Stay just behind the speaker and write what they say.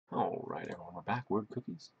Alright, everyone, we're back. Word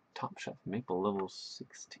Cookies, Top Chef Maple level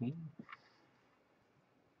 16.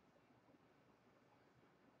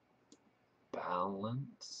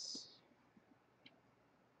 Balance.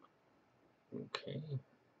 Okay.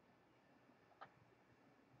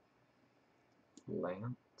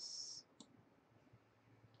 Lance.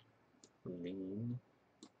 Lean.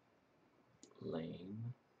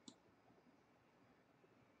 Lane.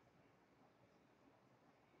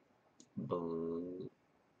 Blanc.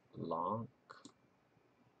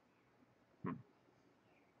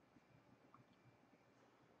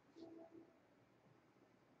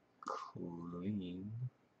 Clean.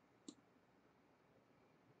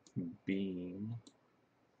 Bean.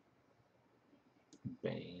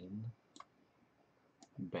 Bane.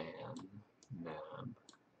 Ban. Nab.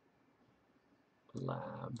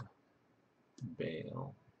 Lab.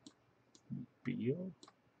 Bail. Beal?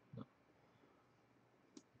 No.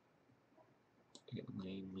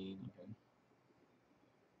 Lane, mean, okay.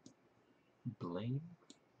 Blaine.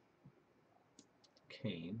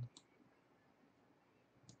 Cane.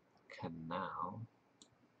 Canal.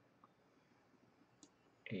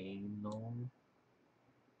 Anal.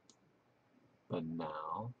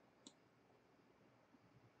 Banal.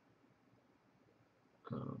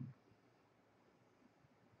 Um,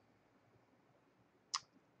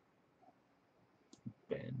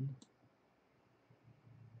 Ben.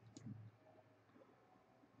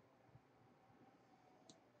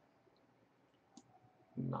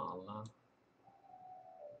 Nala.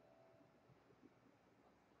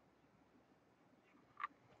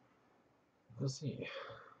 Let's see.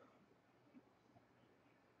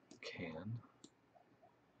 Can.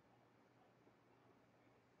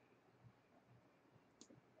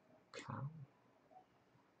 Cow.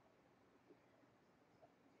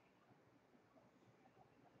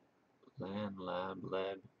 Land, lab,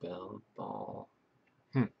 lead, bell, ball.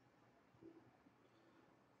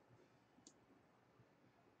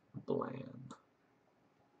 Bland.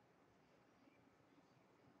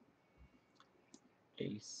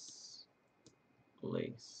 Ace.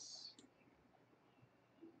 Lace.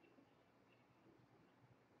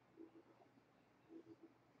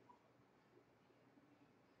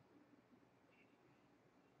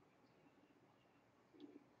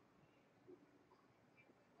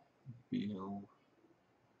 Beal.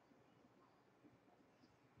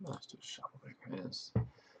 Let's just shuffle their credits. I'm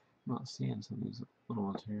not seeing some of these little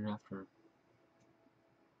ones here after.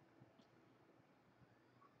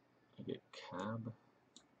 I get cab.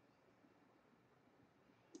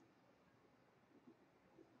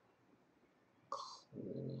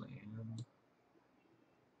 Clan.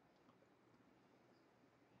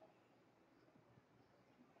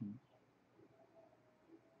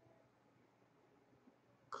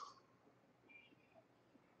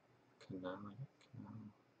 Canal. I get canal.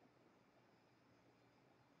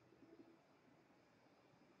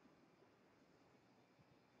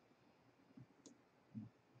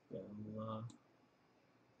 Bella.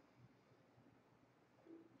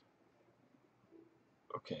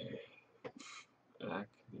 Okay.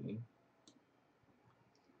 Acne.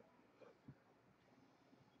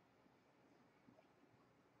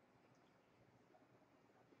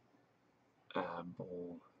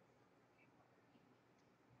 Apple.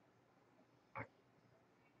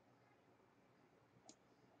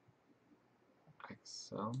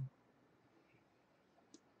 Excel.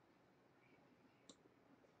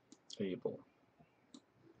 Table.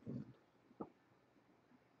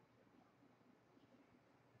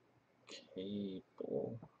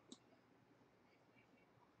 Cable.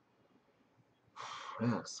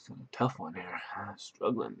 That's kind of a tough one here.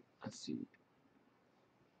 Struggling. Let's see.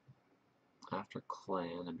 After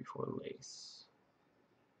clan and before lace.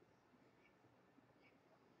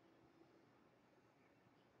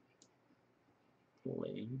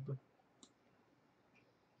 Labe.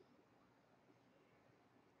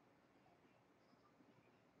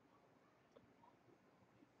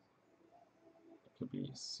 It could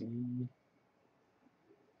be C.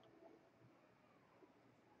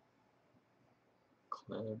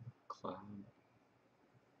 Cleb. Clab.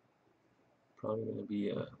 Probably going to be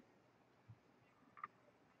a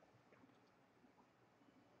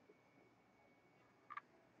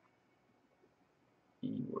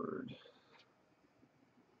E word.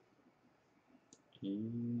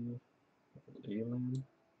 Elan.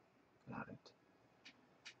 Got it.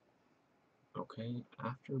 Okay,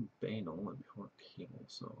 after banal and before cable,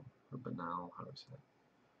 so or banal, how do I say that?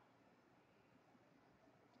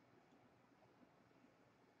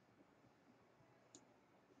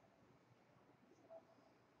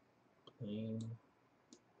 Plain,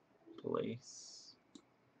 place,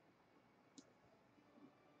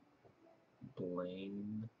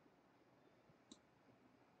 Blaine.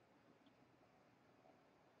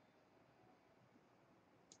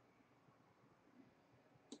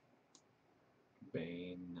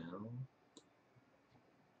 Bane now.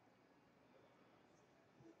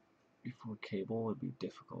 Before Cable would be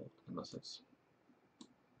difficult, unless it's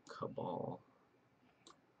Cabal.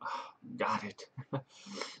 Oh, got it.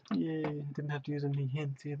 Yay, didn't have to use any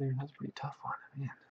hints either. That's a pretty tough one, man.